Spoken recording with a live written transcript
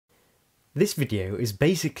This video is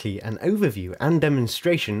basically an overview and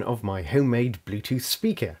demonstration of my homemade Bluetooth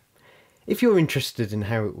speaker. If you're interested in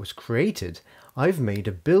how it was created, I've made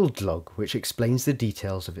a build log which explains the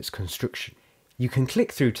details of its construction. You can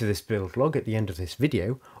click through to this build log at the end of this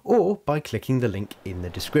video, or by clicking the link in the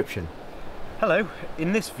description. Hello,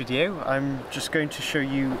 in this video I'm just going to show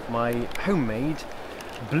you my homemade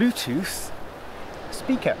Bluetooth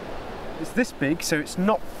speaker. It's this big, so it's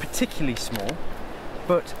not particularly small,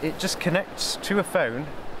 but it just connects to a phone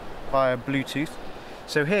via Bluetooth.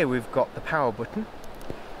 So here we've got the power button.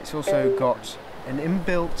 It's also got an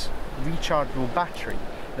inbuilt rechargeable battery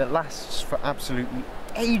that lasts for absolutely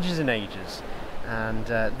ages and ages. And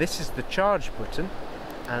this is the charge button,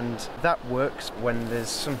 and that works when there's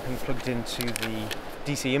something plugged into the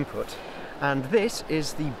DC input. And this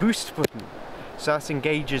is the boost button. So that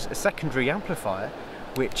engages a secondary amplifier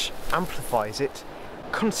which amplifies it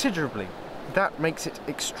considerably. That makes it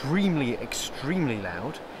extremely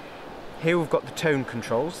loud. Here we've got the tone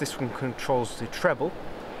controls. This one controls the treble,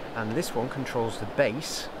 and this one controls the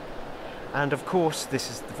bass, and of course this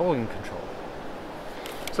is the volume control.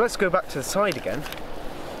 So let's go back to the side again.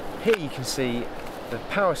 Here you can see the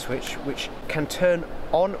power switch, which can turn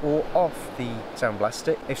on or off the sound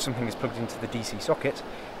blaster if something is plugged into the DC socket.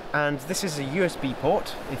 And this is a USB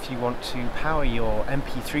port if you want to power your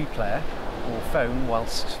MP3 player or phone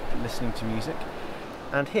whilst listening to music.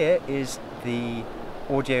 And here is the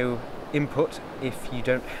audio input if you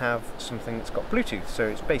don't have something that's got Bluetooth. So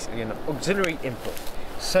it's basically an auxiliary input.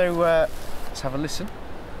 So let's have a listen.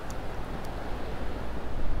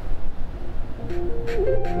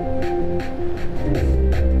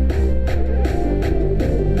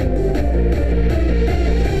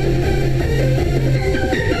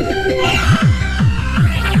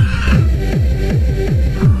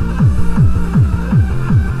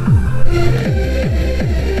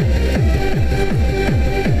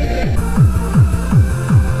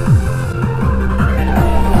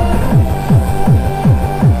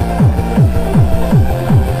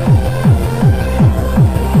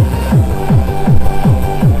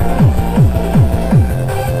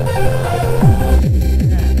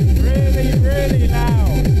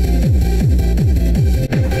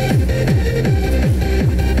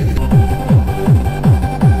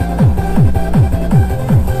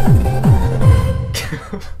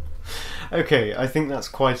 Okay, I think that's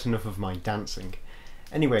quite enough of my dancing.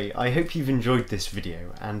 Anyway, I hope you've enjoyed this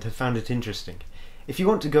video and have found it interesting. If you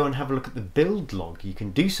want to go and have a look at the build log, you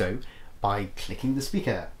can do so by clicking the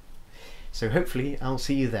speaker. So hopefully I'll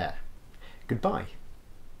see you there. Goodbye.